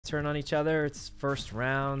turn on each other. It's first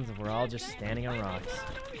round. We're all just standing on rocks.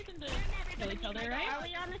 Kill each other, right? Are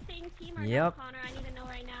we on the same team or Yep. no, Connor? I need to know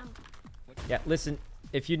right now. Yeah, listen.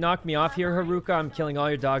 If you knock me off here, Haruka, I'm killing all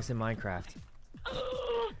your dogs in Minecraft.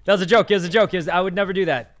 That was a joke. It was a joke. I would never do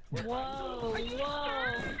that. Whoa, whoa.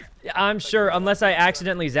 I'm sure, unless I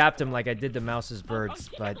accidentally zapped him like I did the mouse's birds,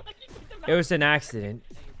 but it was an accident.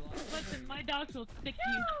 Listen, my dogs will stick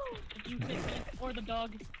you if you stick me, or the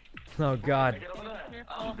dog. Oh, God.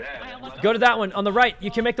 Oh, Go to that one on the right.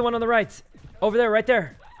 You can make the one on the right. Over there, right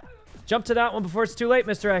there. Jump to that one before it's too late,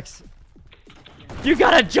 Mr. X. You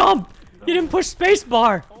gotta jump! He didn't push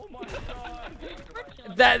spacebar. Oh my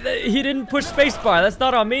God. He didn't push spacebar. That's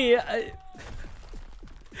not on me.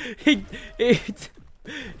 He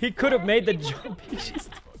could have made the jump. He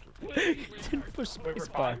didn't push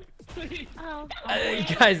spacebar. Oh.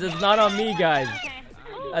 Guys, that's not on me, guys.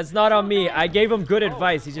 That's not on me. I gave him good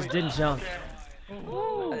advice. He just didn't jump.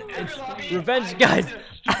 It's revenge, guys.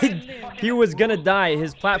 He was gonna die.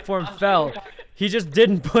 His platform fell. He just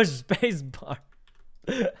didn't push spacebar.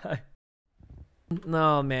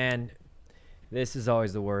 No, man. This is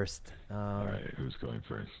always the worst. Alright, who's going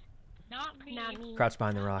first? Not me. Not me. Crouch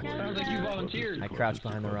behind the rock. Sounds like you volunteered. I crouched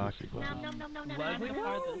behind the rock.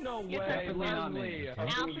 No way, Leslie.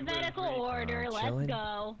 Alphabetical order. Let's chilling.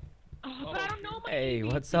 go. Oh, I don't know my Hey,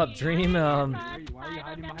 what's up, Dream? Why are you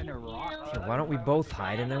hiding behind a rock? Why don't we both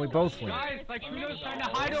hide and then we both win? Guys, Sykkuno's trying to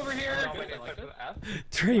hide over here.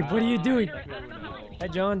 Dream, what are you doing? Hi,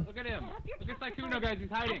 John. Look at him. Look at Sykkuno, guys. He's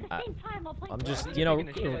hiding. I'm just, you know,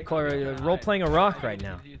 role-playing a rock right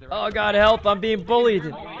now. Oh, God, help. I'm being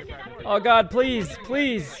bullied. Oh, God, please,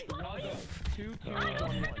 please.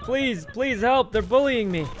 Please help. They're bullying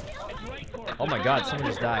me. Oh, my God, someone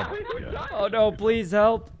just died. Oh, no, please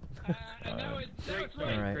help.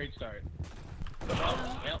 Alright. Great start.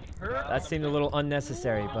 That seemed a little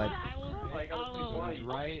unnecessary, but...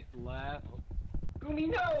 Right, left.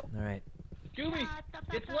 Alright. Goomy,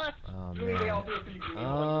 it's left. Oh,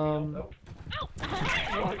 man.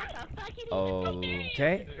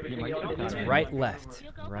 Okay. It's right, left.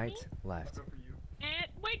 Right, left.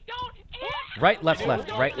 Wait, don't. Right, left,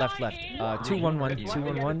 left. Right, left, left. 2-1-1.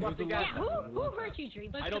 2-1-1. Who hurt you,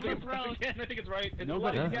 Dream? I don't think it's right. I think it's right.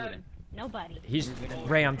 Nobody. Nobody. He's...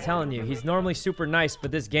 Ray, I'm telling you, he's normally super nice,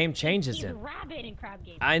 but this game changes He's him. rabid in crab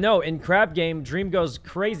game. I know, in Crab Game, Dream goes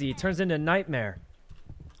crazy. He turns into a nightmare.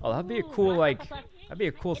 Oh, that'd be a cool, like... That'd be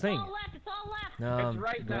a cool thing. It's all left. It's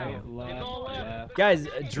right now. It's all left. Guys,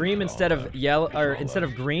 Dream instead of yellow or instead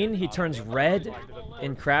of green, he turns red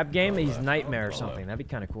in Crab Game. He's Nightmare or something. That'd be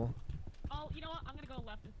kind of cool. Oh, you know what? I'm gonna go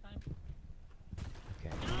left this time.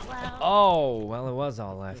 Okay. Well, Oh, well, it was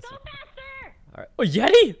all left. go faster. All right. Oh,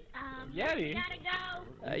 Yeti! Yeti? Gotta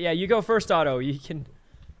go. Yeah, you go first, Otto. You can.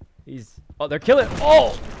 He's. Oh, they're killing.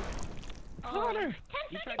 Oh! Connor!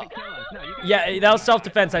 You tried to kill us. No, you can... Yeah, that was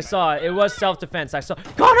self-defense. I saw it. It was self-defense. I saw.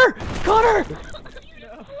 Connor! Connor!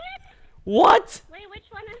 What? Wait, which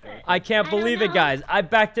one is it? I can't believe it, guys. I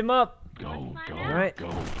backed him up. Go, go, All right. go.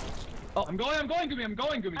 I'm going, Goomy.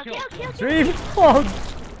 Okay, Kill. okay. Dream. Oh,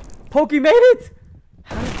 Pokey made it.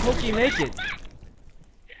 How did Pokey make it?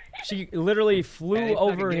 She literally flew Hey,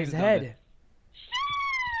 over second his game's head.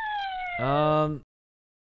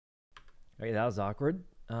 Okay, that was awkward.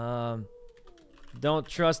 Don't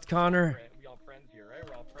trust Connor. We all friends here, right?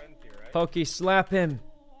 We're all friends here, right? Pokey, slap him.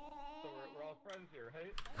 So we're all friends here,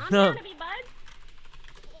 right? I'm No. down to be bud.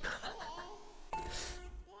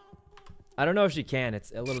 I don't know if she can.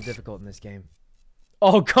 It's a little difficult in this game.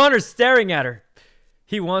 Oh, Connor's staring at her.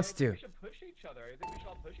 He wants to. We should push each other. I think we should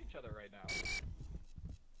all push each other right now.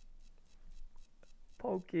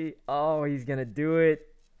 Pokey. Oh, he's gonna do it.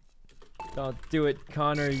 Don't do it,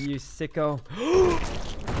 Connor, you sicko.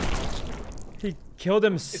 He killed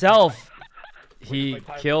himself. He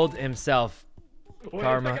killed himself. Wait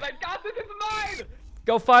Karma. a second, I got this. It's mine.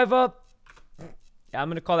 Go 5 up. Yeah, I'm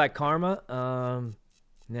gonna call that karma.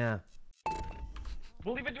 Yeah.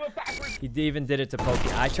 We'll even do it backwards. He even did it to Pokey.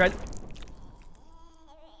 I tried.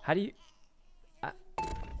 How do you?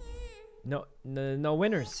 No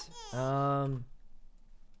winners. No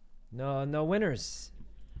winners.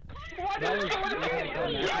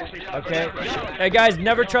 Okay. Hey guys,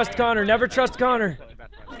 never trust Connor. Never trust Connor.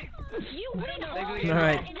 All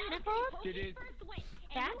right.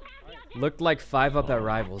 Looked like 5 up at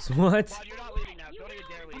Rivals. What?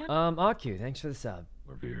 Aku, thanks for the sub.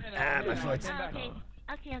 We're beer. Ah, my foot.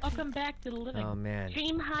 Okay. Welcome back to the living. Oh man.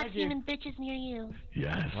 Dream hot team and bitches near you.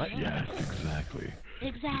 Yes, What? yes, exactly.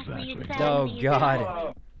 Exactly. Oh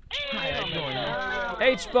God.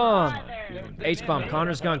 H-bomb. H-bomb.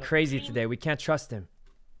 Connor's gone crazy today. We can't trust him.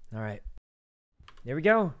 All right. Here we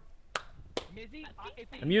go.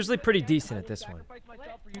 I'm usually pretty decent at this one.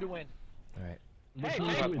 All right.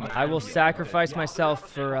 I will sacrifice myself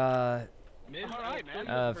for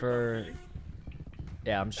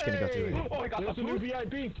yeah, I'm just gonna go through it. Oh, I got the new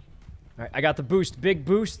VIP. All right, I got the boost, big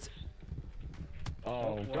boost.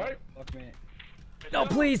 Oh, okay. No,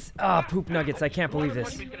 please. Ah, poop nuggets. I can't believe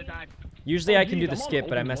this. Usually I can do the skip,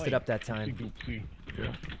 but I messed it up that time.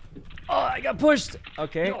 Yeah. Oh, I got pushed.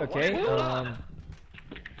 Okay, okay.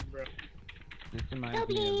 This reminds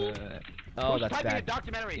me of Oh, that's bad.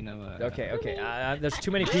 you know, Okay, okay. There's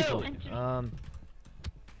too many people.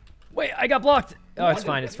 Wait, I got blocked. Oh, it's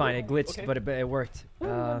fine. It's fine. It glitched, but it worked.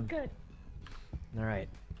 All right.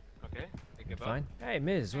 Okay. Fine. Hey,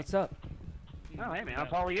 Miz, what's up? Oh, hey man, I'll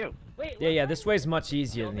follow you. Yeah, this way's much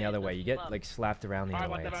easier than the other way. You get like slapped around the other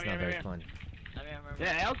way. It's not very fun.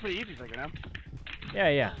 Yeah, that was pretty easy, you know. Yeah,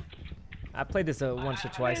 yeah. I played this once or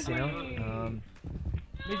twice, you know.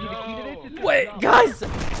 Wait, guys!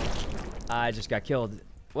 I just got killed.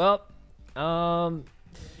 Well,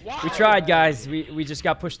 we tried, guys. We just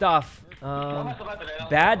got pushed off.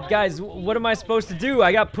 Bad guys. What am I supposed to do?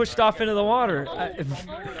 I got pushed off into the water.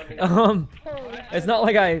 It's not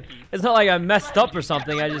like I messed up or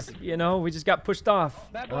something. I just, you know, we just got pushed off.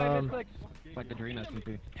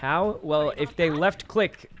 How? Well, if they left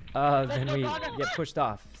click, then we get pushed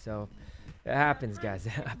off. So it happens, guys.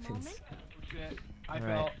 It happens. All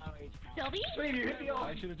right.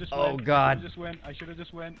 Oh God. I should have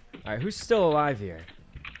just went. All right, who's still alive here?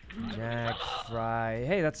 Jack, Fry.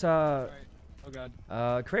 Hey, that's Oh God.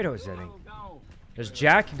 Kratos, I think. There's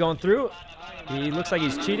Jack going through. He looks like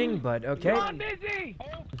he's cheating, but okay.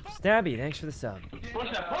 Stabby, thanks for the sub.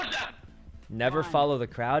 Never follow the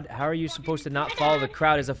crowd. How are you supposed to not follow the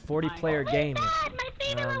crowd? It's a 40-player game. God, my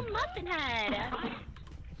favorite little muffin head.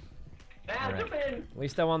 All right. At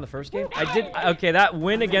least I won the first game. I did. Okay, that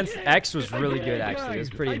win against X was really good, actually. It was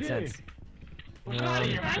pretty intense. Why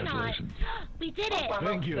not? We did it.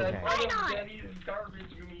 Thank you. Okay. Why not?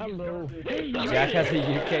 Hello. Jack has a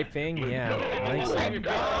UK ping? Yeah, I think so.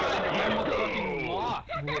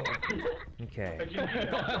 Okay.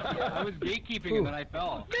 I was gatekeeping and then I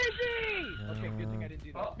fell. Okay, good thing I didn't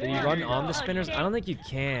do that. Did you run on the spinners? I don't think you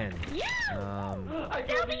can.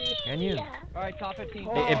 Can you? All right, top 15.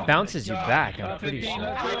 It bounces you back, I'm pretty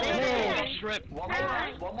sure.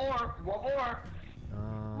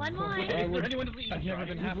 One more. Is there anyone to leave? I've never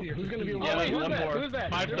been happier. Who's gonna be Yeah, alive? one more. Who's that?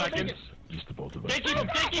 5 seconds. Just the both of us. Is Tina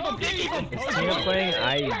playing?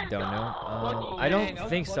 I don't know. I don't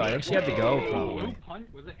think so. I think she had to go, probably.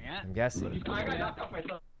 I'm guessing.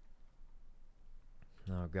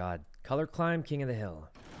 Oh, God. Color climb, King of the Hill.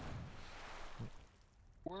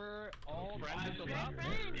 We're all I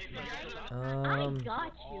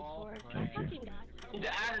got you, Ford. I fucking got you.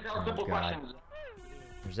 Oh, God.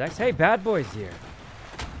 There's X. Hey, Bad Boy's here.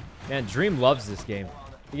 Man, Dream loves this game.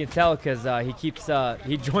 You can tell because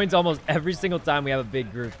he joins almost every single time we have a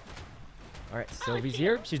big group. All right, Sylvie's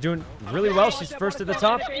here. She's doing really well. She's first to the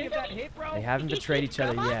top. They haven't betrayed each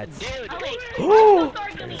other yet. Ooh,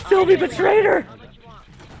 Sylvie betrayed her.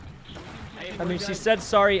 I mean, she said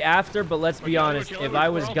sorry after, but let's be honest. If I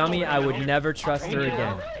was Gummy, I would never trust her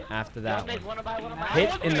again after that one.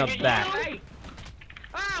 Hit in the back.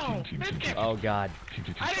 Oh, God.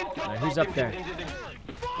 Right, who's up there?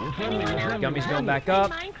 Gummy's going back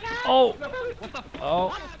up. Oh!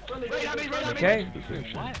 Oh. Okay.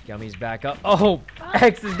 Gummy's back up. Oh!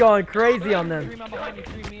 X is going crazy on them.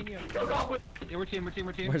 Yeah, we're team.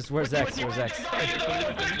 Where's X? Where's X?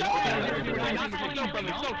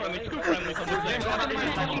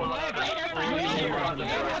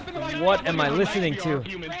 What am I listening to?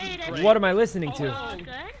 What am I listening to?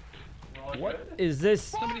 What is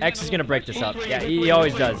this? X is gonna break this up. Yeah, he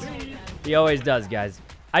always does. He always does, guys.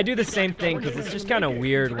 I do the same thing because it's just kind of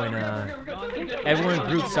weird when everyone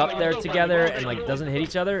groups up there together and like doesn't hit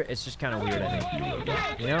each other. It's just kind of weird, I think.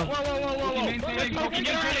 You know?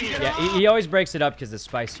 Yeah, he always breaks it up because it's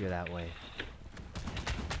spicier that way.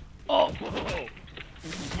 Oh!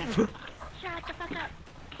 Shut the fuck up.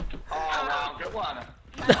 Oh, wow, good one.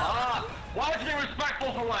 Why is be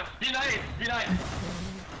respectful for once? Be nice, be nice.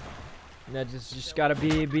 No, just gotta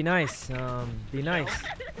be nice. Be nice.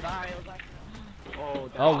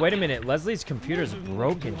 Oh, wait a minute. Leslie's computer's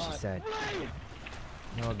broken, she said.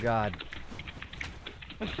 Oh, God.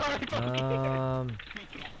 Oh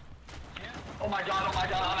my god.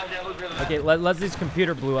 Okay, Leslie's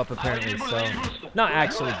computer blew up apparently, so... Not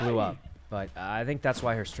actually blew up, but I think that's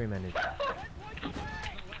why her stream ended.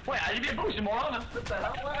 Wait, you get boosted more on us. What the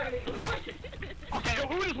hell? Okay,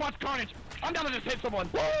 who just wants carnage? I'm down to just hit someone.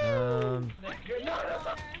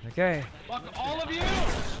 Okay. Fuck all of you.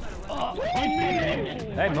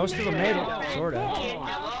 Hey, most of them made it, sorta.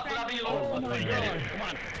 Oh my god. Come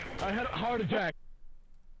on. I had a heart attack.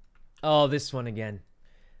 Oh, this one again.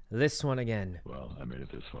 This one again. Well, I made it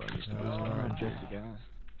this far.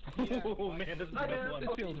 Oh man, this is the best one. This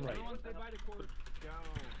feels right.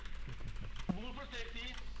 Blue for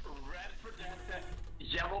safety, red for death,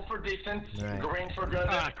 yellow for defense, Right. green for good.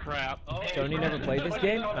 Ah, crap. Tony never played this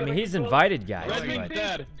game? I mean, he's invited guys. Red means But...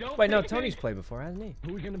 dead. Wait, no, Tony's played before, hasn't he?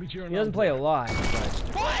 Who are we gonna be cheering He doesn't on? play a lot.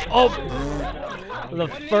 But... Oh! The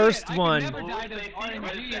first one.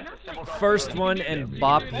 First one, and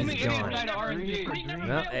Bop is gone.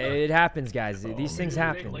 Well, it happens, guys. These things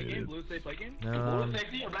happen. Blue safety,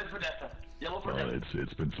 red for death, yellow for Well, good.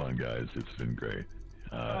 it's been fun, guys. It's been great.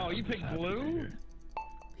 Oh, you picked happy to be blue? here.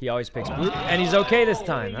 He always picks blue, and he's okay this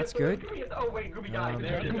time. That's good. Oh wait, Gooby died.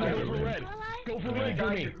 Go for red. Go for red,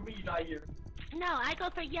 Gummy. No, I go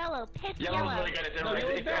for yellow. Pick Yellow's yellow. really good at No,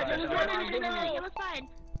 yellow's bad, No, yellow's fine.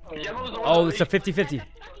 Yellow's the one Oh, that it's a leads. 50-50.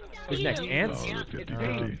 Who's next? Ants? Oh, it's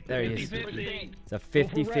 50-50. There he is. 50-50. It's a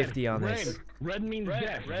 50-50 on Red. this. Red means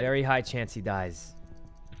death. Very high chance he dies.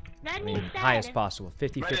 That I means mean, dead. highest possible.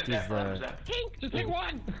 Red is 50-50 is death, the... 100%. Pink. Just pick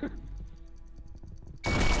one.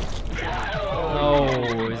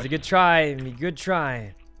 Oh, it's a good try. Good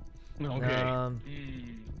try. Okay.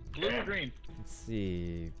 Blue or green? Let's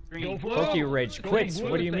see. Green. Pokey Rage quits.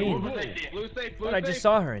 What do you mean? Blue safe, blue But I just safe.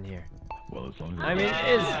 saw her in here. Well, as long as I mean,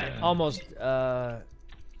 it is almost,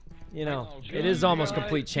 you know, it is almost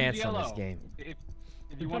complete chance on this game. If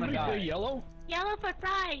you want to somebody say die, yellow? Yellow for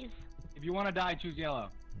fries. if you want to die, choose yellow.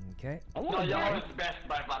 Okay. I No, want to yellow die. is the best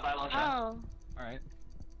by a long shot. Oh. All right.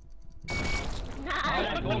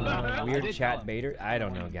 Nice. Weird chat baiter. I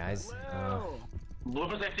don't know, guys. Blue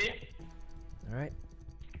for safety. All right.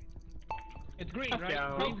 It's green, right?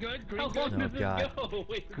 go. Green's good. Green's How good. long Oh, does this God. go?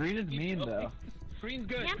 Wait, Green is mean though. Green's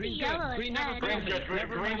good. Can't be Green's yellow, good. Green it's never bad. Green's good. Green,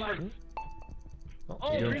 Never green mind. for...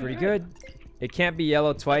 Oh, you're doing pretty good. It can't be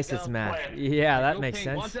yellow twice. It's math. Yeah, that makes Pink.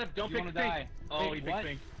 sense. One step, don't pick pink. Oh, you picked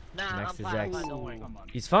pink. Nah, Next I'm is fine. X. I'm don't worry. Come on.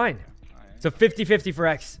 He's fine. Alright. It's a 50-50 for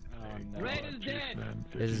X. Oh, no. Red is dead. Man,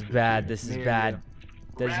 This is 50-50. bad. This is Yeah. bad.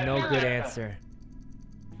 There's no Red. good answer.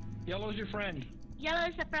 Yellow's your friend.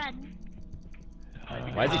 Yellow's a friend.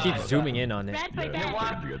 Why does it keep zooming in on it? Red for Yeah. dead.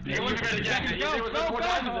 What? He was ready, Jack. He was Go,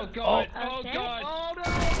 ready. go. Oh god. Oh. Oh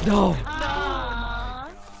god. No.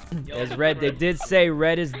 Aww. There's red. They did say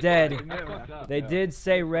red is dead. Oh. They did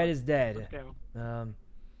say red is dead.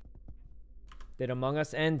 Did Among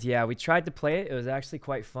Us end? Yeah, we tried to play it. It was actually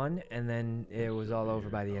quite fun, and then it was all over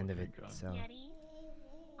by the end of it. So, Yeti.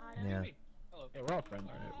 Autumn. yeah. Yeah, we're all friends.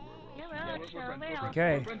 Yeah, we're all chill. We're all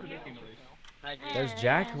Okay. I agree. There's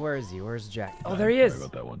Jack. Where is he? Where's Jack? Oh, there he Sorry is.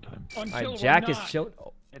 about that one time. All right, Jack is chill.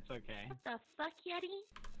 Oh, It's okay. What the fuck, Yeti?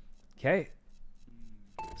 okay.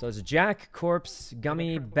 So it's Jack, Corpse,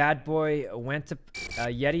 Gummy, Bad Boy, went to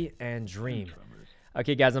Yeti, and Dream.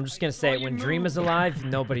 Okay, guys, I'm just gonna say it. When Dream is alive,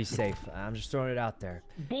 nobody's safe. I'm just throwing it out there.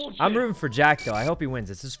 Bullshit. I'm rooting for Jack, though. I hope he wins.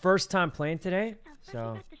 It's his first time playing today,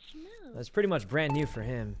 so Got the schmoo. that's pretty much brand new for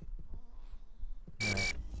him. All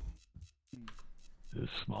right. This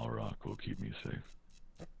small rock will keep me safe.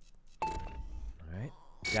 All right.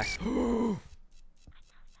 Jack.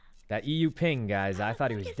 That EU ping, guys. I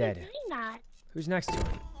thought he was What is dead. doing that? Who's next to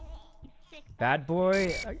him? You sick Bad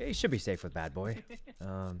Boy. He should be safe with Bad Boy.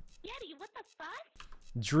 Yeti, what the fuck?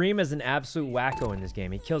 Dream is an absolute wacko in this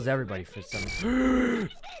game. He kills everybody for some. Bitch! Okay,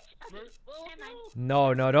 never mind.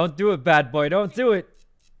 No, don't do it, Bad Boy. Don't do it.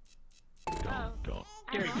 Oh. Don't.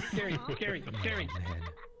 Scary.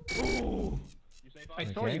 Oh, I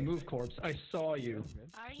saw Okay. you move, Corpse. I saw you.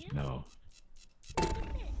 Are you? no.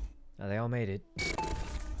 Oh, they all made it.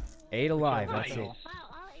 8 alive. That's it. Wow,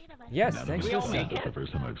 all 8 of us. Yes, No, thanks no, for no, saying. that's the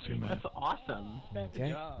first time I've seen that. That's awesome. Okay.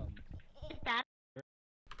 Is that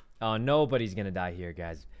Oh, nobody's gonna die here,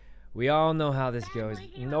 guys. We all know how this goes.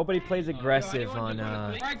 Nobody plays aggressive on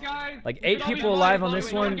Alright, guys. like 8 people alive on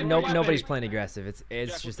this one. Nobody's playing aggressive.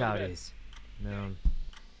 It's just how it is. No.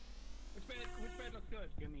 Which bed looks good?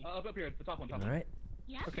 Up here, the top one. All right.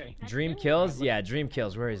 Yeah. Okay. That's Dream you. kills. Yeah, Dream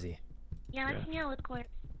kills. Where is he? Yeah, let's kneel with Court.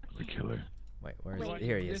 The killer. Wait, where is Wait. he?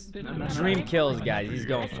 Here he is. This- Dream kills, guys. He's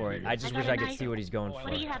going for it. I just wish I could see what he's going What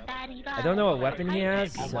do you for. have, bad? You got I don't know what weapon he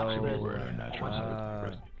has, We're so. in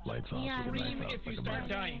natural lights off. Yeah, with the Dream, knife out, if you like a start man.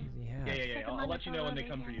 dying. Yeah. Yeah. I'll let you know when they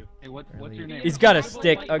come for you. Hey, what's your name? He's got a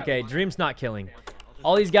stick. Okay, Dream's not killing.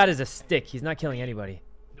 All he's got is a stick. He's not killing anybody.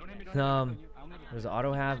 What does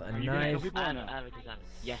Otto have? A knife, I have a design.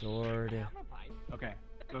 Yes. sword. Okay.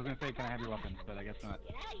 I was gonna say, can I have your weapon? But I guess not.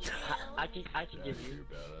 I can give you.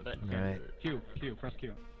 But Alright. Q, press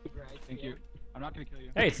Q. Thank you. I'm not gonna kill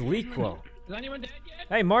you. Hey, it's Lequo. Is anyone dead yet?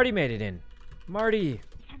 Hey, Marty made it in. Marty.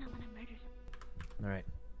 Alright.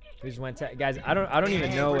 Who's went to guys? I don't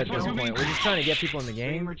even know at this point. We're just trying to get people in the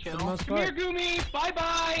game for the most Come here, part. Goomy. Bye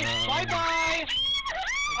bye. Bye bye.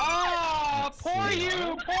 Oh, poor see.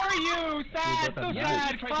 you, poor you. Sad, so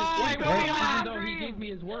sad. Bye. Okay. Even though he gave me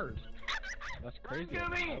his word. That's crazy.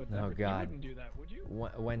 Oh God. You wouldn't do that, would you?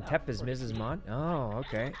 When Tep is Mrs. Mont? Oh,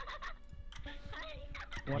 okay.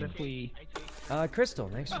 What if we? Crystal,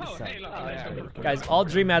 thanks for the sub. Hey, look, yeah. Guys, all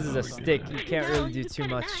Dream has is a stick. You can't really do too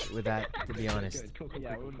much with that, to be honest.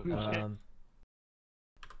 Yeah,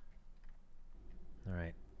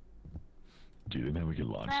 Alright. Do you think that we could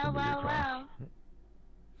launch Well, somebody well, across? well.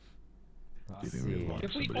 Do Let's you think we see. could launch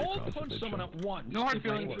If we somebody all across punch if they someone jump? at once, no hard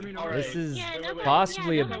feelings. This is Yeah, no, but-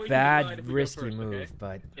 possibly yeah, a no, but- bad, go risky first, move, okay?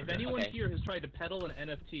 but... If anyone Okay. here has tried to peddle an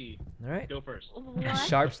NFT, Alright. go first. What?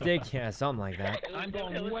 Sharp stick? Yeah, something like that. I'm It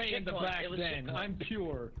going was way in the Sykkuno. back It was then. Sykkuno. I'm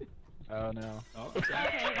pure. Oh no. Oh, Okay,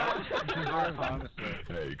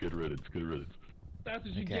 Hey, good riddance, good riddance. That's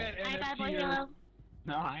what you Okay. get. Bye, bad boy, NFT. hello.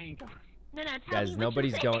 No, I ain't going. No, tell Guys, me what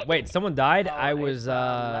nobody's you going... think. Wait, someone died? Oh, I was, it's,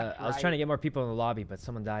 left, I was trying to get more people in the lobby, but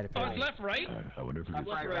someone died Oh, it's apparently. left, right? I wonder if we could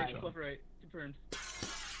Left, right. right, left, right. Confirmed.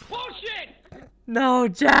 Bullshit! No,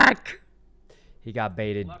 Jack! He got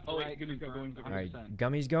baited. Left, Oh, wait, right, Gummy's going. Alright,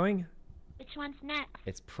 Gummy's going? Which one's next?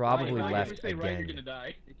 It's probably Right, left if you say right, you're again. gonna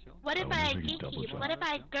die. What if wonder I if we could double gatekeep? jump. What if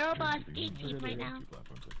I girl boss Sure, you can gatekeep right now? two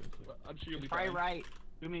platforms like this. I'm sure you'll be Try fine. right.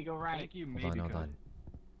 Goomy, go right. Thank you, Hold maybe. on, hold on.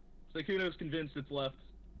 Sykkuno's convinced it's left.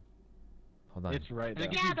 Hold on. It's right there.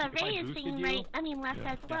 Yeah, but Ray is saying right. I mean left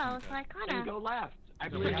as well, so I Then kinda. go left. I Yeah,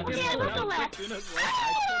 believe Yeah, let's go left. Sykkuno's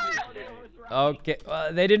left. Okay,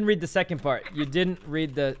 they didn't read the second part. You didn't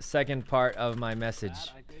read the second part of my message.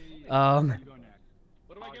 What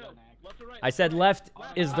do I go? Left or right? I said left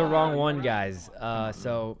is the wrong one, guys.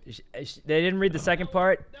 So they didn't read the second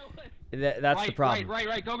part. That's the problem.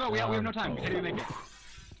 Right. Go. We have no time. We can't even make it.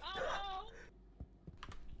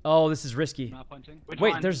 Oh, this is risky. Not punching.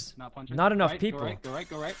 Wait, there's Not punching. not enough Right, people.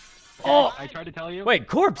 Go right. Oh! I tried to tell you. Wait,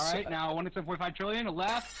 corpse. All right, now 1.45 trillion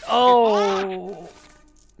left. Oh,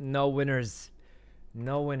 no winners.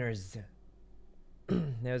 No winners.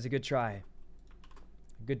 That was a good try.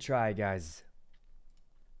 Good try, guys.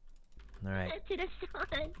 All right. To the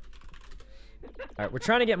sun. All right, we're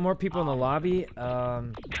trying to get more people in the lobby. We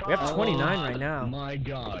have 29 right now. My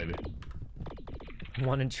God.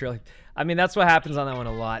 1 in trillion. I mean, that's what happens on that one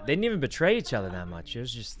a lot. They didn't even betray each other that much. It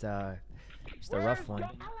was just a rough one. All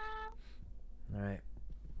right.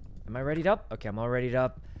 Am I readied up? Okay, I'm all readied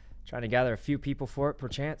up. Trying to gather a few people for it,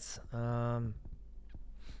 perchance.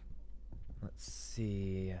 Let's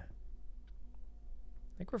see. I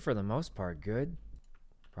think we're for the most part good.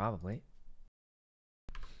 Probably.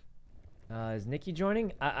 Is Nikki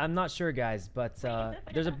joining? I'm not sure, guys, but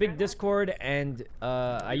there's a big Discord, and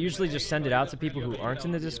I usually just send it out to people who aren't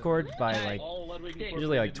in the Discord by like All Ludwig and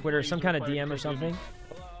usually like Twitter, some kind of DM or something.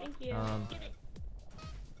 Thank you.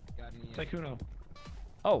 Sykkuno,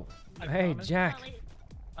 Oh, hey promise. Jack.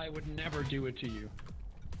 I would never do it to you.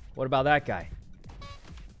 What about that guy?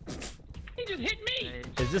 He just hit me.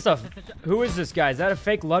 Is this a? Who is this guy? Is that a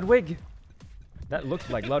fake Ludwig? That looked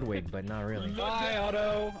like Ludwig, but not really. Bye,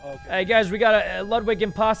 Otto. Okay. Hey guys, we got a Ludwig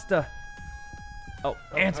impasta. Oh,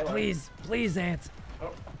 ants, please, please, ants.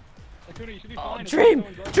 Sykkuno, you should be Oh, fine.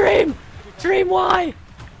 Dream, why?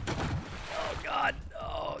 Oh God,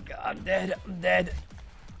 I'm dead,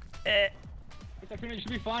 Sykkuno, you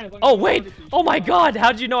should be fine. as long as Oh you wait, don't get oh my shot. God,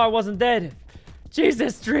 how did you know I wasn't dead?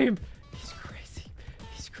 Jesus, Dream.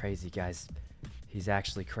 He's crazy, guys. He's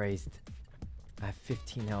actually crazed. I have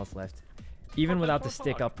 15 health left. Even without the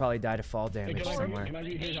stick, I'll probably die to fall damage somewhere.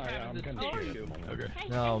 Okay.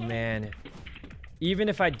 Oh man. Even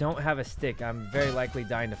if I don't have a stick, I'm very likely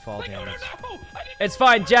dying to fall damage. It's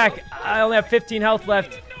fine, Jack. I only have 15 health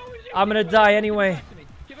left. I'm gonna die anyway.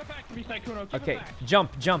 Give it back to me, Sykkuno. Give Okay, it back.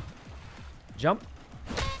 jump.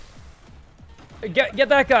 Get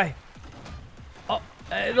that guy. Oh,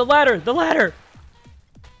 the ladder.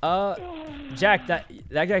 Jack, that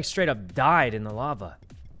guy straight up died in the lava.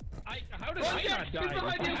 How did I not die?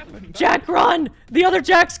 What happened? Jack, run! The other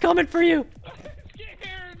Jack's coming for you.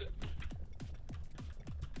 Scared.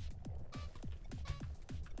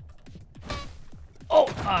 Oh,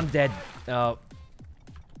 I'm dead.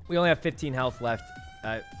 We only have 15 health left.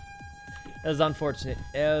 It was unfortunate.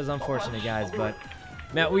 It was unfortunate, guys, but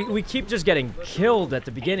man, we keep just getting killed at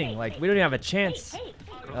the beginning. Like we don't even have a chance.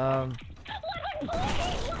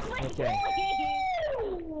 Okay.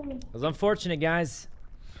 It was unfortunate, guys.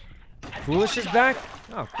 Foolish is back?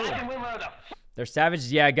 Oh, cool. They're savage.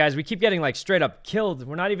 Yeah, guys, we keep getting like straight up killed.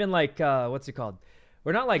 We're not even like, what's it called?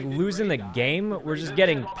 We're not like losing the game. We're just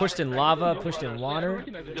getting pushed in lava, pushed in water.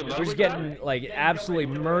 We're just getting like absolutely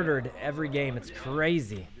murdered every game. It's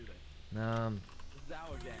crazy. Okay.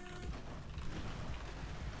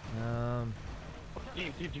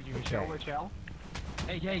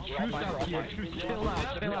 Hey, chill out. Here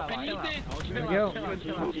we go.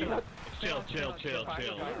 Chill.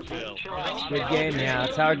 Good game, yeah.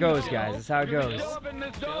 That's how it goes, guys. That's how it goes.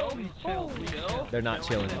 They're not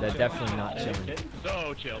chilling. They're definitely not chilling.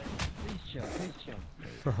 So chill. Please chill.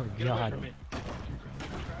 Oh, God.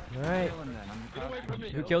 Alright.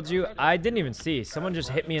 Who killed you? I didn't even see. Someone just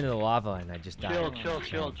hit me into the lava and I just died.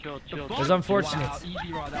 Chill. It was unfortunate. Thank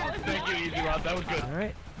you, Easy Rod. That was good.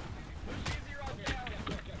 Alright.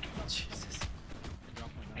 Jesus.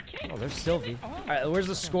 Oh, there's Sylvie. Alright, where's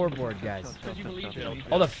the scoreboard, guys?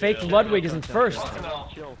 Oh, the fake Ludwig is in first.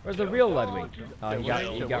 Where's the real Ludwig? Oh, he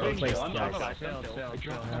got replaced, guys.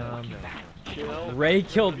 Ray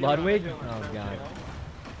killed Ludwig? Oh, God.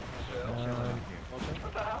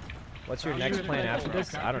 What's your next plan after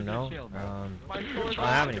this? I don't know. I don't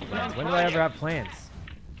have any plans. When did I ever have plans?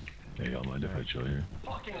 Hey, y'all mind if I chill here?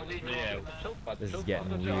 Yeah. This is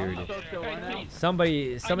getting weird.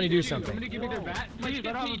 Somebody do something. Somebody give me their bat. Please, I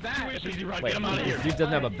don't have a bat. Wait, this dude doesn't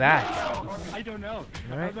have a bat. I don't know. All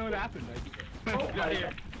I right. don't know what happened. Got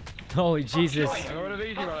here. Holy Jesus. I got rid of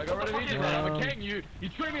Easy Rod. I'm a king. You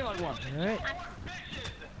treat me like one. All right.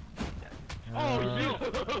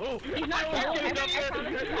 He's not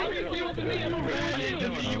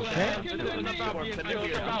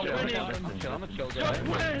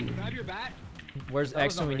Grab your bat. Where's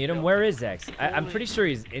X when we need him? Where is X? I'm pretty sure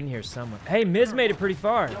he's in here somewhere. Hey, Miz made it pretty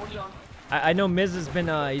far. I know Miz has been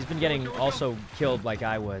he's been getting also killed like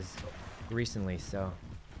I was recently, so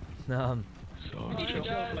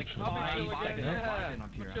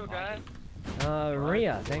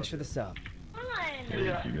Maria, thanks for the sub. Hey, do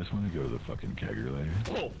you guys want to go to the fucking kegger later?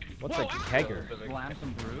 What's a kegger? Slam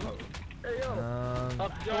some brew.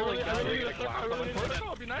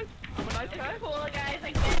 Be nice. I'm a nice guy. Cool, guys.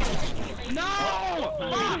 I get it.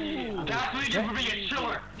 No! That's what you for being a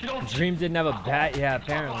chiller. You don't Dream didn't have a bat. Yeah,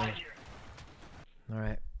 apparently. All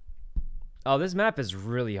right. Oh, this map is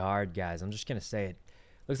really hard, guys. I'm just gonna say it.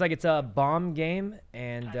 Looks like it's a bomb game,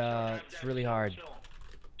 and it's really hard.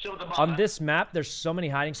 On this map, there's so many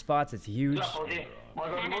hiding spots. It's huge.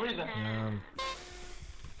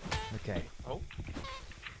 Okay.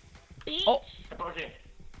 Beach? Oh. Okay.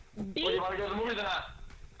 Beach? You want to go to the movies or not?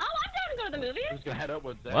 Oh, I'm down to go to the movies. Who's gonna head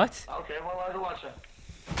upwards there? What? Okay, well, I'll watch it.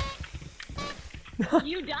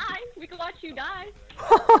 You die. We can watch you die.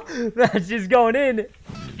 That's just going in.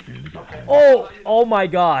 Oh my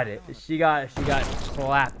God. She got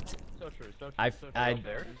slapped. So true.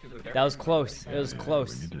 That was close. It was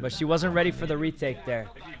close, but she wasn't ready for the retake there.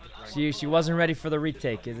 She wasn't ready for the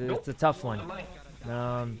retake. It's a tough one.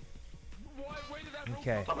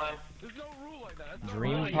 Okay.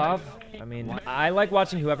 Dream Puff. I mean, I like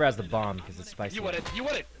watching whoever has the bomb because it's spicy. You win it.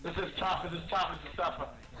 This is tough.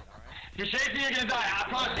 You're shaking, you're gonna die. I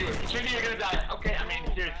promise you. You're shaking, you're gonna die. Okay, I mean,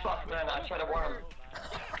 dude, fuck, man. I try to warn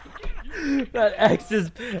him. That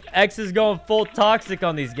X is going full toxic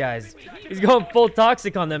on these guys. He's going full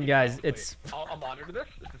toxic on them guys. It's. I'll monitor this.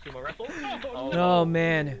 Is this sumo wrestle? Oh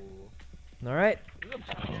man. All right.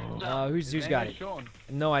 Who's got it?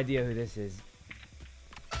 No idea who this is.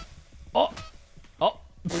 Oh.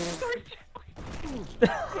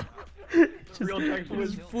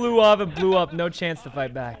 just flew off and blew up. No chance to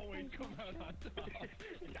fight back.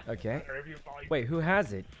 Okay. Wait, who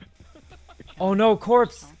has it? Oh no,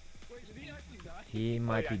 corpse. He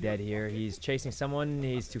might be dead here. He's chasing someone.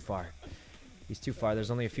 He's too far.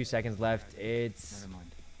 There's only a few seconds left. It's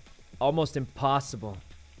almost impossible.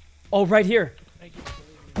 Oh, right here.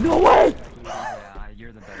 No way!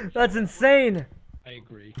 That's insane. I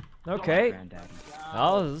agree. Okay.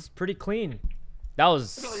 Oh, this is pretty clean. That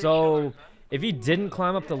was so... If he didn't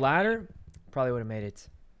climb up the ladder, probably would have made it.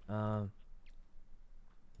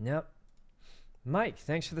 Yep. Mike,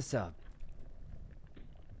 thanks for the sub.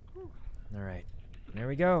 All right. There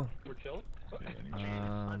we go. We're chilling. All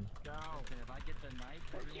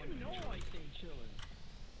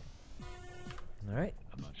right.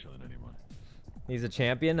 I'm not chilling anymore. He's a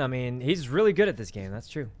champion. I mean, he's really good at this game. That's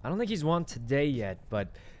true. I don't think he's won today yet, but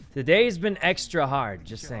today's been extra hard.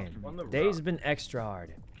 Just saying. Today's been extra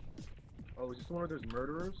hard. Oh, is this one where there's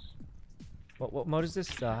murderers? What mode is this?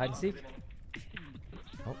 Hide and seek?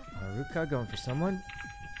 Oh, Haruka going for someone.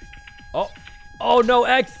 Oh no,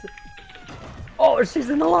 X! Oh, she's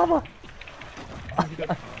in the lava! Oh,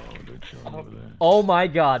 good chill. Oh my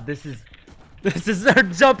god, this is they're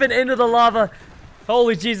jumping into the lava.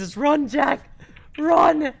 Holy Jesus, run, Jack.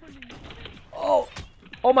 Run. Oh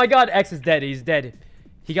my god, X is dead. He's dead.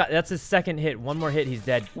 That's his second hit. One more hit, he's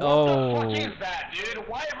dead. Oh. What the fuck is that, dude?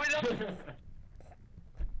 Why have we done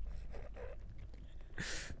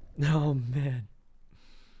No, man.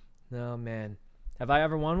 No, man. Have I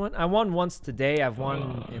ever won one? I won once today. I've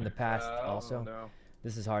won in the past also.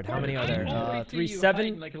 This is hard. How many are there? 3,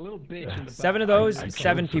 7. Like a little bitch. 7 of those,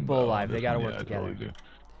 7 people alive. They gotta work together.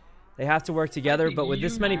 They have to work together, but with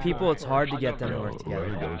this many people, it's hard to get them to work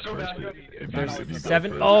together. There's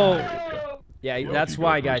 7. Oh! Yeah, that's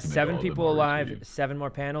why, guys. 7 people alive, 7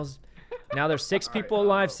 more panels. Now there's 6 people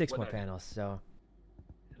alive, 6 more panels. So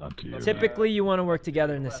typically, you want to work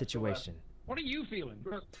together in this situation. What are you feeling?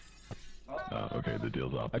 Okay, the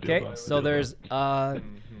deal's off. Okay, so there's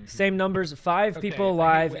same numbers, 5 people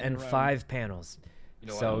alive and 5 panels.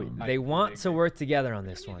 So they want to work together on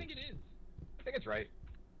this one. I think it's right.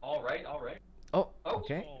 All right. Oh,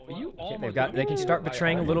 okay. They can start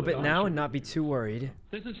betraying a little bit now and not be too worried.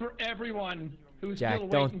 This is for everyone who's Jack, still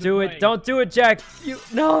don't waiting to do play. it. Don't do it, Jack.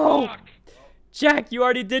 No! Fuck. Jack, you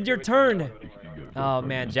already did your turn. Oh,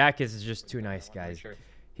 man, Jack is just too nice, guys.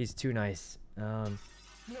 He's too nice.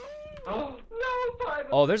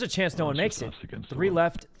 Oh, there's a chance no one makes it. 3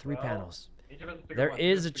 left, 3 panels. There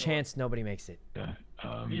is a chance nobody makes it. Yeah,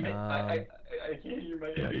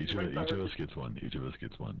 each of us gets one. Each of us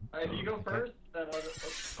gets one. If you go first, then let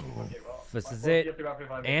This is it.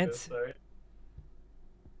 Ant.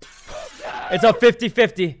 It's a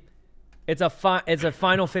 50-50. It's a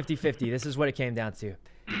final 50-50. This is what it came down to.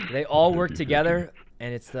 They all work together,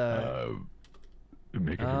 and it's the.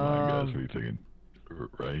 Make up your mind, guys. What are you thinking?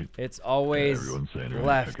 Right? It's always everyone's saying right.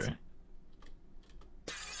 left. Okay.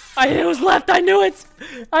 It was left. I knew it.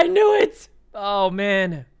 I knew it. Oh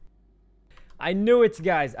man. I knew it,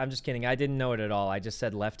 guys. I'm just kidding. I didn't know it at all. I just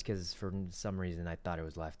said left because for some reason I thought it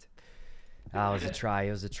was left. It was a try.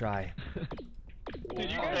 It was a try.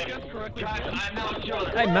 Did you guys guess correctly?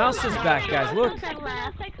 Hey, Mouse is back, guys. Look.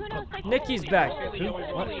 Nikki's back.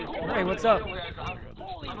 What? Hey, what's up?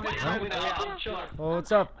 Huh? Oh,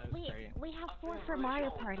 what's up? We have 4 for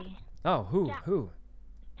Mario Party. Oh, who? Who?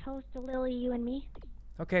 Toast, Lily, you and me.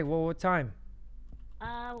 Okay, well, what time?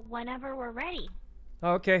 Whenever we're ready.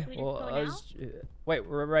 Oh, okay. we just Well, go now? wait,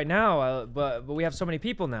 right now, but we have so many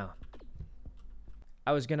people now.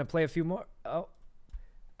 I was gonna play a few more. Oh,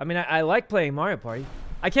 I mean, I like playing Mario Party.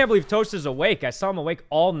 I can't believe Toast is awake. I saw him awake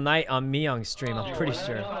all night on Myung's stream. I'm pretty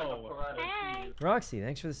sure. Hey! Roxy,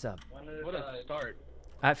 thanks for the sub. What a start.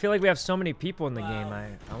 I feel like we have so many people in the game. I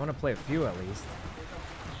want to play a few at least.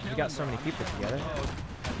 We got so many people together.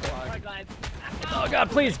 Oh god,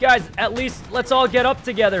 please, guys, at least let's all get up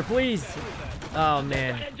together, please. Oh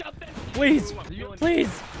man, please,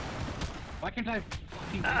 please. Why can't I?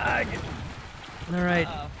 All right.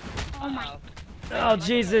 Oh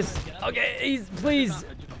Jesus. Okay, please,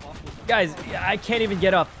 guys, I can't even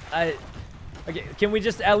get up. Okay, can we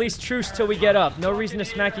just at least truce till we get up? No reason to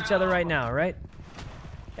smack each other right now, right?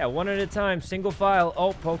 Yeah, one at a time, single file.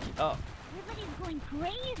 Oh, pokey. Oh. Everybody's going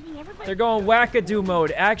crazy. Everybody's They're going wackadoo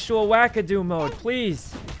mode, actual wackadoo mode,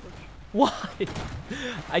 please. Why?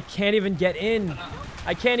 I can't even get in.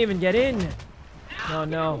 I can't even get in. Oh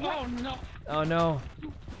no. Oh no.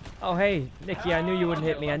 Oh hey, Nikki, I knew you wouldn't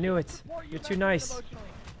hit me. I knew it. You're too nice.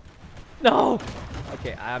 No.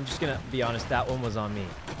 Okay, I'm just gonna be honest. That one was on me.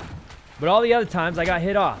 But all the other times I got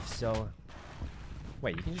hit off. So.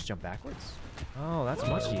 Wait, you can just jump backwards? Oh, that's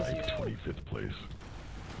much easier. 25th place.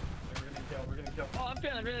 Oh, I'm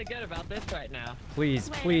feeling really good about this right now. Please,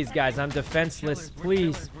 please, guys, I'm defenseless.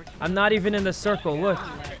 Please. I'm not even in the circle. Look.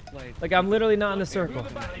 Like, I'm literally not in the circle.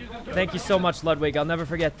 Thank you so much, Ludwig. I'll never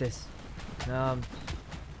forget this. Man,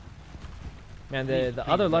 the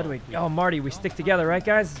other Ludwig. Oh, Marty, we stick together, right,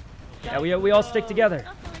 guys? Yeah, we all stick together.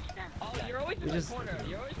 Oh, you're always in the corner.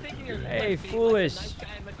 You're always thinking you're Hey, foolish. nice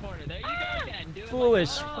guy in the corner. There you go again. Do it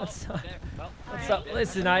Foolish. like What's up? What's So,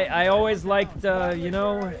 listen, I always liked, you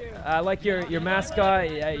know, I like your mascot.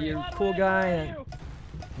 You're a cool guy.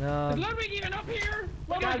 Ludwig even up here?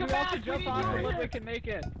 Guys, we all should jump off so Ludwig can make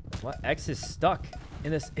it. What? X is stuck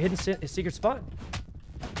in this hidden secret spot.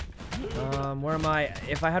 Where am I?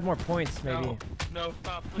 If I had more points, maybe. No,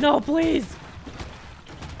 stop. Please. No, please.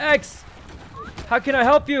 X, how can I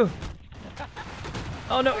help you?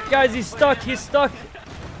 Oh no, guys, he's stuck. He's stuck.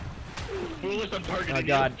 Oh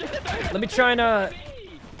god. Let me try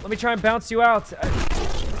and bounce you out.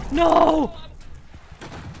 No!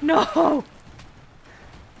 No!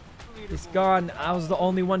 He's gone. I was the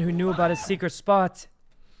only one who knew about his secret spot.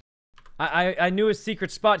 I knew his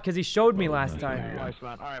secret spot because he showed me last time. Nice,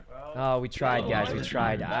 man. All right. Oh, we tried, guys. We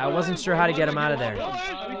tried. I wasn't sure how to get him out of there. Oh,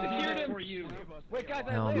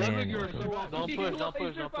 man. Don't push, don't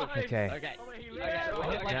push, don't push. Okay.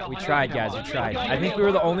 Yeah, we tried, guys. We tried. I think we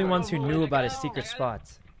were the only ones who knew about his secret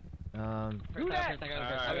spots. Just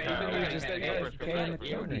AFK in the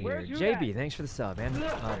corner here. JB, thanks for the sub, man.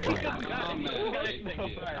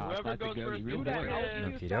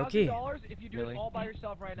 Okie dokie.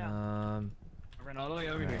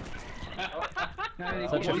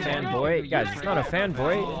 Such a fanboy. Guys, it's not a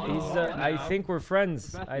fanboy. He's, I think we're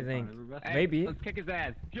friends. I think. Maybe. Let's kick his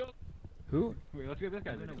ass. Who? Wait, let's get this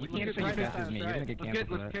guy. You can't say fast as me. You're gonna get canceled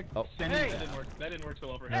for that. Oh. That didn't work so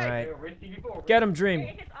well for him. Alright. Get him, Dream.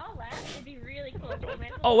 If it's all left, it'd be really close.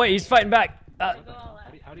 Oh, wait, he's fighting back.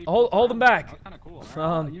 Hold him back. That was kind of cool.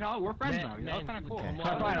 Um, You know, we're friends now. That was kind of cool. Okay.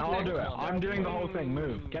 Fine, I'll do it. I'm doing the whole thing.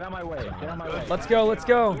 Move. Get out of my way. Get out of my way. Let's go, let's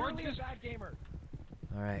go.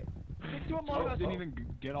 Alright. Didn't even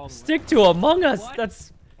get all the way. Stick to Among Us.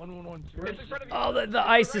 That's. Oh, the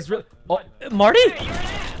ice is really. Oh, Marty?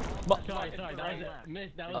 Sorry,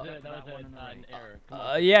 that was an error.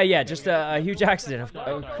 Yeah, just a huge accident,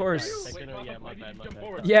 of course. Yeah, my bad.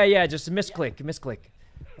 Yeah, just a misclick.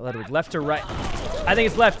 Ludwig, left or right? I think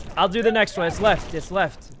it's left. I'll do the next one. It's left.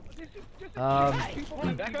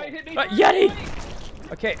 Yeti!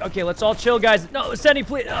 Okay, let's all chill, guys. No, Senny,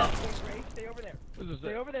 please. Oh.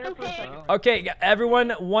 Stay over there for a second. Okay,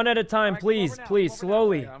 everyone, one at a time, please,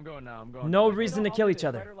 slowly. I'm going now. I'm going. No reason to kill each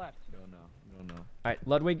other. Right or left? Go now. All right,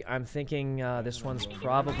 Ludwig, I'm thinking this one's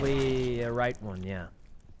probably a right one, yeah.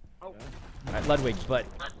 All right, Ludwig, but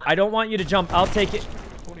I don't want you to jump. I'll take it.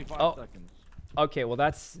 25 seconds. Okay, well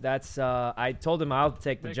that's I told him I'll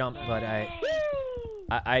take the jump, but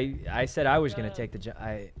I said I was gonna take the jump.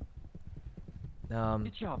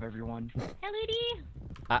 Good job, everyone. Hello,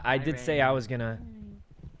 I did say I was gonna.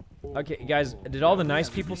 Okay, guys, did all the nice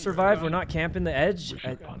people survive? We're not camping the edge.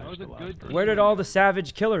 Where did all the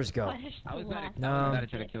savage killers go? I was about to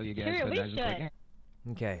try to kill you guys, Sure, but we I was just like, should.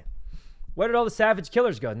 Okay. Where did all the savage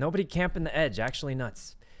killers go? Nobody camping the edge. Actually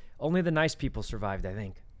nuts. Only the nice people survived, I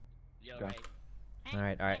think. Okay. All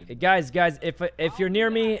right. Guys, if you're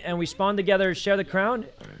near me and we spawn together, share the crown.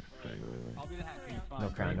 I'll be the hacker. You're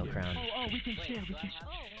fine. No crown. Oh, we can share.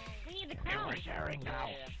 We need the crown. We're sharing now.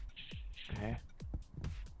 Okay.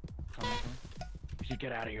 We should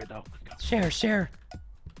get out of here though. Share.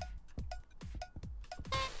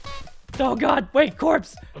 Oh God! Wait,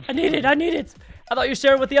 corpse! I need it. I thought you were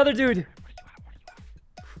sharing with the other dude.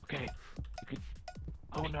 Okay.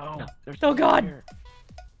 Oh no. Oh God!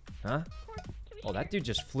 Huh? Oh, that dude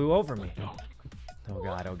just flew over me. Oh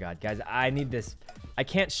God, guys, I need this. I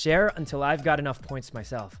can't share until I've got enough points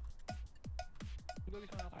myself.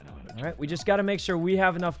 All right, we just got to make sure we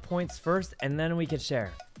have enough points first, and then we can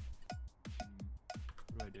share.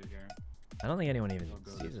 What do I do here? I don't think anyone even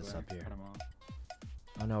sees us up here. Cut 'em off.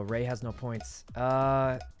 Oh no, Ray has no points.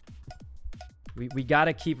 We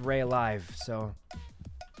gotta keep Ray alive. So,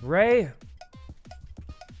 Ray.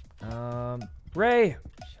 Ray.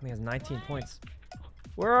 She only has 19 points.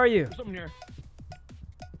 Where are you? There's something here.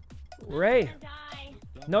 Ray. Die.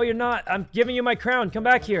 No, you're not. I'm giving you my crown. Come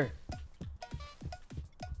back here.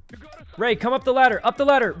 Ray, come up the ladder. Up the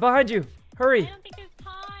ladder. Behind you. Hurry. I don't think there's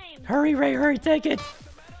time. Hurry, Ray. Hurry. Take it.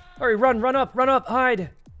 Hurry. Run up. Hide.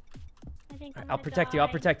 I think I'm I'll gonna protect you. die.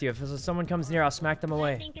 I'll protect you. If someone comes near, I'll smack them I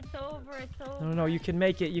away. think it's over. It's over. No, you can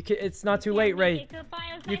make it. It's not too Can't late, make Ray. it. Goodbye.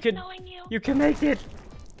 It was You nice can- knowing you. You can make it.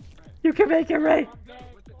 You can make it, Ray.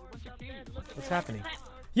 What's happening?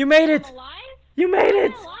 You made it. I'm alive? You made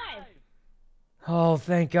it. I'm alive. Oh,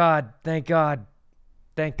 thank God. Thank God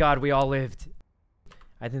we all lived.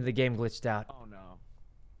 I think the game glitched out. Oh no.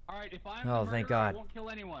 All right, if I'm Oh, the thank murderer, I God. won't kill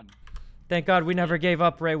anyone. Thank God we never gave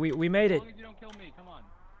up, Ray. We made As it. long as you don't kill me, come on.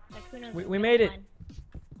 Sykkuno's We the made real it.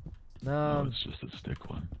 one. It's just a stick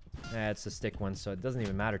one. Yeah, it's a stick one, so it doesn't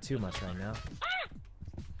even matter too much right now.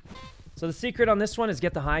 So the secret on this one is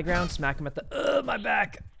get the high ground, smack him at the my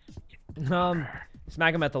back.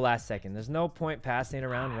 Smack him at the last second. There's no point passing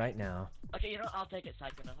around right now. Okay, you know, I'll take it,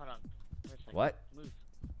 Sykkuno. Hold on. For a second. What? Move.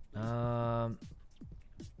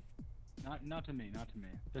 Not to me.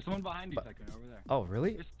 There's someone behind you, Sykkuno, over there. Oh,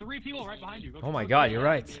 really? There's 3 people right behind you. Go Oh my kill God, them. you're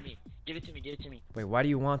right. Give it to me. Wait, why do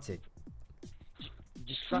you want it?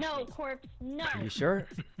 Just trust No, me. corpse. No. Are you sure?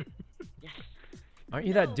 Yes. Aren't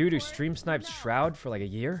you that dude who stream sniped Shroud for like a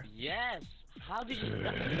year? Yes. How did you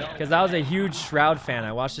know? Because I was a huge Shroud fan.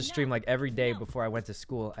 I watched his stream like every day before I went to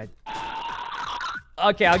school.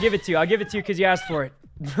 Okay, I'll give it to you. Because you asked for it.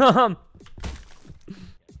 Alright,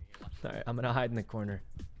 I'm gonna hide in the corner.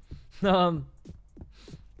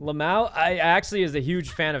 Lamau, I actually is a huge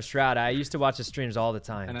fan of Shroud. I used to watch his streams all the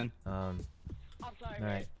time. And then, All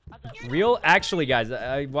right. Real, actually, guys,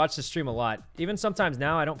 I watch the stream a lot. Even sometimes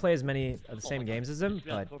now, I don't play as many of the same games as him,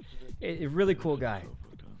 but a really cool guy.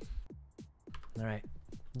 All right.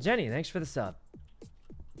 Jenny, thanks for the sub.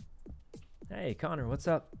 Hey, Connor, what's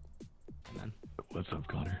up? What's up,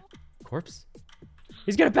 Connor? Corpse?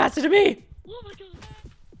 He's gonna pass it to me!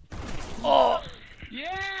 Oh!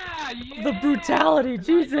 yeah! The brutality,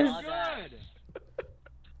 Jesus! Good.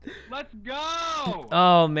 Let's go!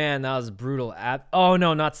 Oh, man, that was brutal. Oh,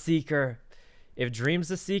 no, not Seeker. If Dream's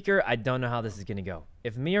the Seeker, I don't know how this is gonna go.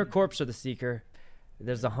 If me or Corpse are the Seeker,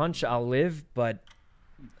 there's a hunch I'll live, but,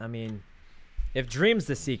 I mean, if Dream's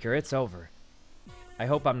the Seeker, it's over. I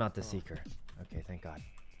hope I'm not the Seeker. Okay, thank God.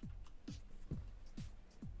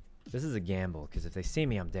 This is a gamble, because if they see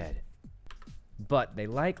me, I'm dead. But they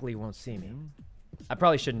likely won't see me. I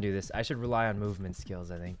probably shouldn't do this. I should rely on movement skills,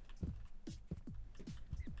 I think.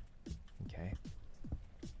 Okay.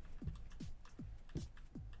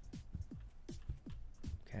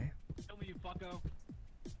 Okay. Kill me, you fucko.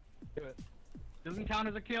 Do it. Doesn't count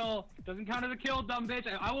as a kill. Doesn't count as a kill, dumb bitch.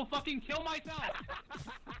 I will fucking kill myself.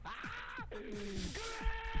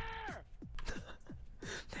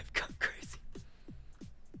 They've gone crazy.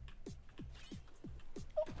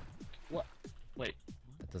 What? Wait.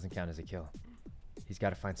 That doesn't count as a kill. He's got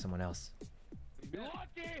to find someone else. You're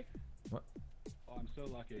lucky. What? Oh, I'm so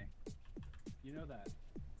lucky. You know that.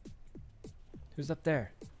 Who's up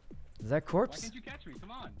there? Is that Why Corpse? can't you catch me?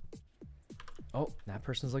 Come on. Oh, that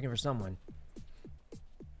person's looking for someone.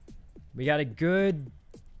 We got a good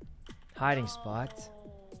hiding spot.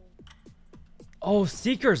 Oh,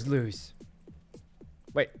 Seekers lose.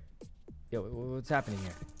 Wait. Yo, what's happening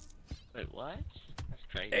here? Wait, what? That's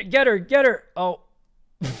crazy. Get her, get her. Oh.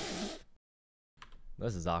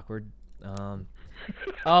 This is awkward.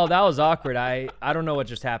 Oh, that was awkward. I don't know what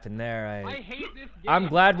just happened there. I hate this game. I'm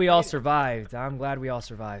glad we all survived. I'm glad we all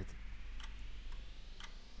survived.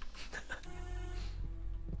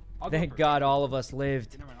 Thank God all of us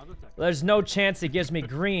lived. There's no chance it gives me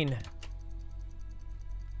green.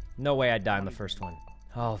 No way I'd die on the first one.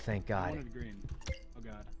 Oh, thank God. Oh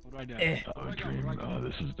God. What do I do? Oh, Dream.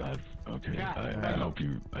 This is bad. Okay. I hope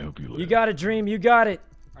you live. You got it, Dream. You got it.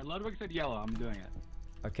 Alright, Ludwig said yellow. I'm doing it.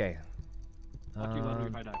 Okay. Fuck you, Ludwig,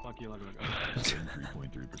 if I die. Fuck you, Ludwig.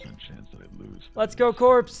 3.3% chance that I lose. Let's go,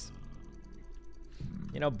 Corpse.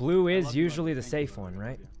 You know, blue is usually the safe one,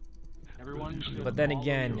 right? Everyone, But then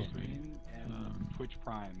again, Twitch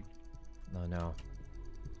Prime. no.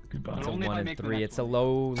 Goodbye. It's a only if I 1 and make the 3. next It's a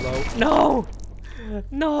one. low. No!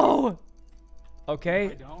 No! Okay.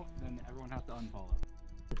 If I don't, then everyone has to unfollow.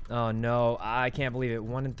 Oh no, I can't believe it.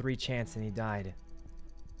 1 in 3 chance and he died.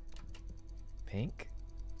 Pink?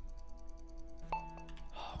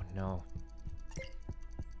 Oh no.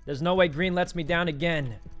 There's no way green lets me down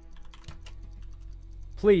again.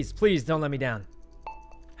 Please, please don't let me down.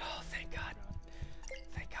 Oh, thank God.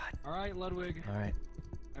 Thank God. Alright, Ludwig. Alright.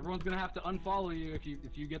 Everyone's gonna have to unfollow you if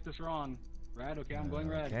you get this wrong. Red, okay, I'm going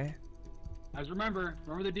red. Okay. Guys, remember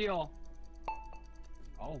the deal.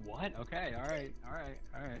 Oh, what? Okay, alright.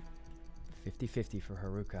 50-50 for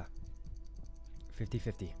Haruka.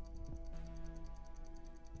 50-50.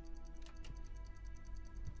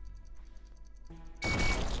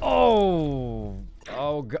 Oh!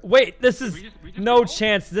 Oh, God. Wait, this is we just no go?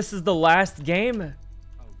 chance. This is the last game? Oh,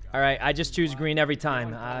 God. Alright, I just choose green every time.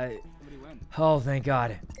 Somebody win. Oh, thank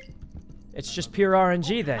God. It's just pure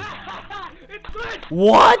RNG then. It's good!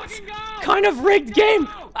 What? Kind of rigged game!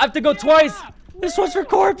 I have to go twice! This one's for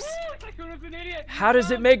Corpse! Sykkuno's an idiot. How does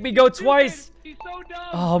it make me go twice? He's so dumb.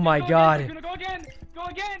 Oh my Go God. Again. Go again. Go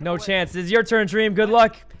again. No Wait. chance. This is your turn, Dream. Good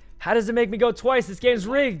luck. How does it make me go twice? This game's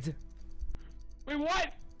rigged. Wait,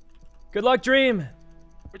 what? Good luck, Dream.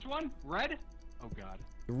 Which one? Red? Oh God.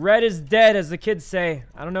 Red is dead, as the kids say.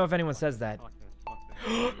 I don't know if anyone says that. Fuck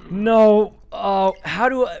this. No. Oh, how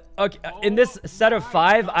do I... Okay, in this set of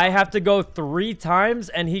 5, I have to go 3 times,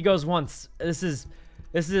 and he goes once. This is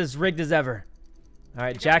as rigged as ever. All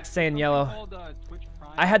right, Jack's saying yellow. Called, Twitch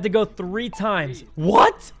Prime. I had to go 3 times.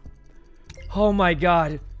 What? Oh my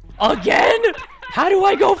God. Again? How do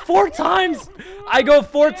I go 4 times? I go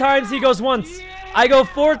 4 times, he goes once. I go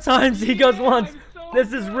 4 times, he goes once.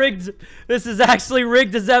 This is rigged. This is actually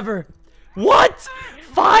rigged as ever. What?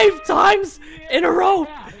 5 times in a row.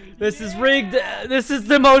 This is rigged. This is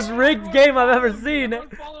the most rigged game I've ever seen.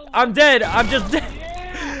 I'm dead. I'm just dead.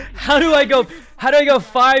 How do I go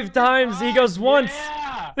 5 times? He goes once.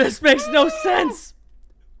 This makes no sense.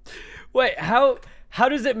 Wait, how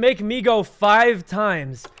does it make me go 5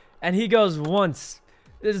 times and he goes once?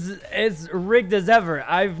 It's rigged as ever.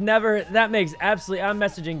 I've never. That makes absolutely. I'm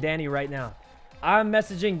messaging Danny right now. I'm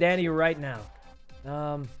messaging Danny right now.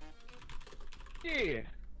 Yeah.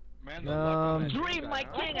 Dream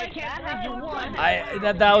like king, I can't believe you won.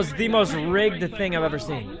 That was the most rigged thing I've ever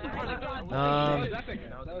seen. That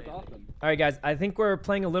was awesome. All right, guys. I think we're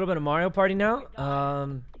playing a little bit of Mario Party now.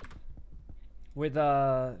 With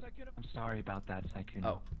I'm sorry about that,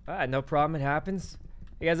 Sykkuno. Oh, no problem. It happens.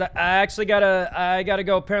 Hey guys, I actually gotta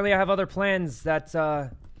go. Apparently, I have other plans that I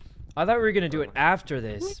thought we were gonna do it after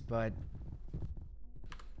this, but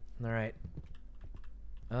all right.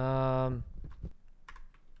 All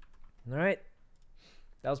right.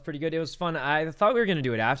 That was pretty good. It was fun. I thought we were gonna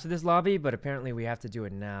do it after this lobby, but apparently we have to do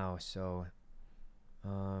it now. So,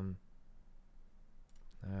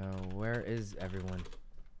 where is everyone?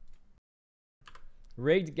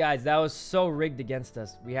 Rigged, guys. That was so rigged against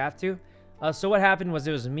us. We have to. So what happened was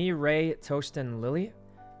it was me, Ray, Toast, and Lily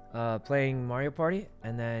playing Mario Party,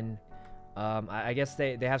 and then I guess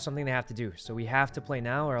they have something they have to do. So we have to play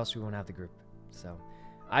now, or else we won't have the group. So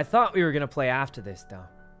I thought we were gonna play after this, though.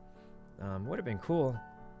 Would have been cool.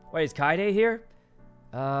 Wait, is Kaide here?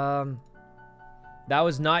 That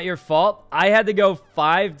was not your fault. I had to go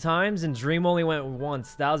 5 times, and Dream only went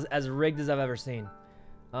once. That was as rigged as I've ever seen.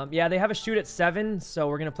 Yeah, they have a shoot at 7, so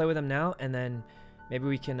we're gonna play with them now, and then maybe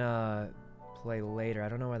we can play later. I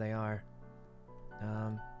don't know where they are.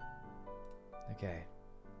 Okay.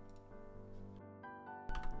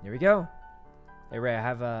 Here we go. Hey Ray, I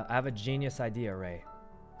have a genius idea, Ray.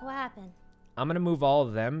 What happened? I'm gonna move all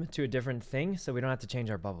of them to a different thing, so we don't have to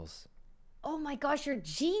change our bubbles. Oh my gosh, you're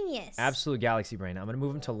genius. Absolute galaxy brain. I'm gonna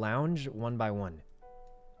move them to lounge 1 by 1.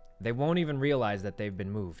 They won't even realize that they've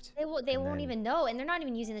been moved. They won't even know, and they're not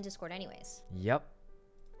even using the Discord anyways. Yep.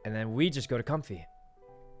 And then we just go to comfy.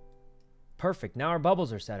 Perfect. Now our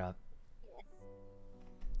bubbles are set up.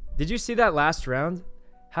 Did you see that last round?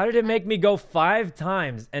 How did it make me go 5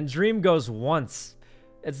 times and Dream goes once?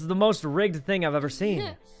 It's the most rigged thing I've ever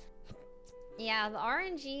seen. Yeah, the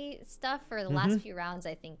RNG stuff for the last few rounds,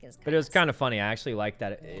 I think, is. But it was kind of funny. I actually liked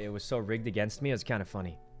that it was so rigged against me. It was kind of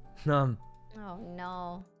funny. Oh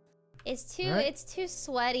no, it's too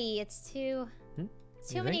sweaty. It's too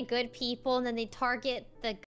many good people, and then they target the